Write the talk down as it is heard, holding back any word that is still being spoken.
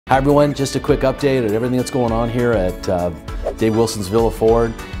Hi everyone, just a quick update on everything that's going on here at Dave Wilson's Villa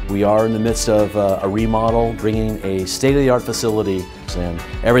Ford. We are in the midst of a remodel, bringing a state-of-the-art facility, and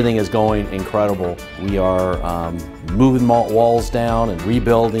everything is going incredible. We are moving walls down and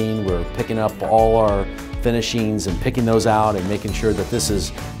rebuilding. We're picking up all our finishings and picking those out and making sure that this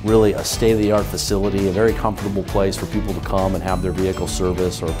is really a state-of-the-art facility, a very comfortable place for people to come and have their vehicle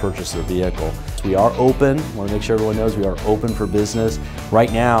serviced or purchase their vehicle. We are open. I want to make sure everyone knows we are open for business.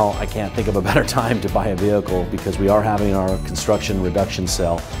 Right now, I can't think of a better time to buy a vehicle because we are having our construction reduction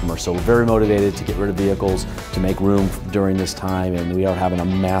sale. So we're very motivated to get rid of vehicles, to make room during this time, and we are having a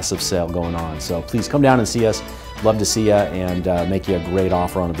massive sale going on. So please come down and see us. Love to see you and make you a great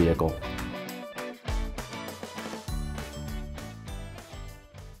offer on a vehicle.